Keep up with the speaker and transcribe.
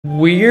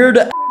Weird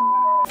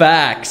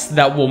facts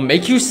that will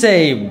make you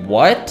say,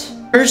 what?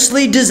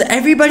 Firstly, does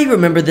everybody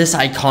remember this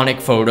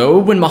iconic photo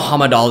when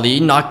Muhammad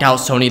Ali knocked out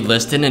Sonny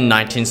Liston in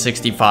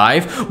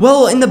 1965?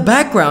 Well, in the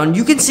background,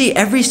 you can see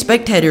every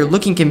spectator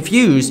looking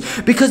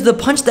confused because the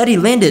punch that he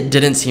landed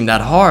didn't seem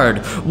that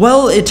hard.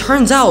 Well, it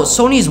turns out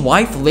Sonny's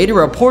wife later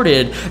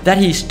reported that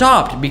he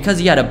stopped because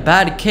he had a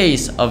bad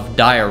case of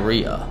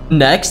diarrhea.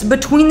 Next,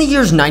 between the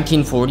years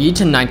 1940 to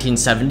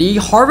 1970,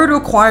 Harvard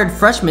required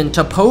freshmen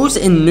to pose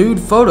in nude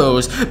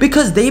photos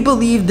because they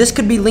believed this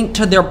could be linked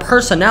to their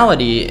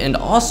personality and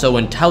also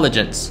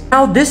intelligence.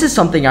 Now, this is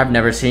something I've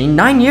never seen.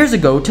 9 years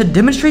ago, to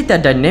demonstrate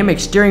that dynamic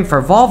steering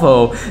for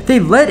Volvo, they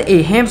led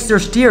a hamster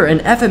steer an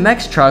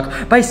FMX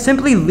truck by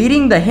simply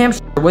leading the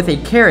hamster with a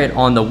carrot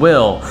on the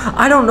wheel.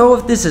 I don't know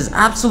if this is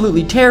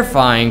absolutely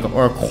terrifying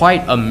or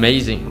quite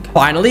amazing.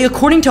 Finally,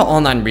 according to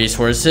online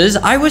resources,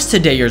 I was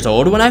today years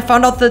old when I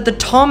found out that the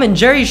Tom and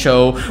Jerry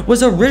show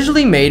was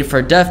originally made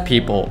for deaf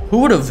people. Who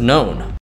would have known?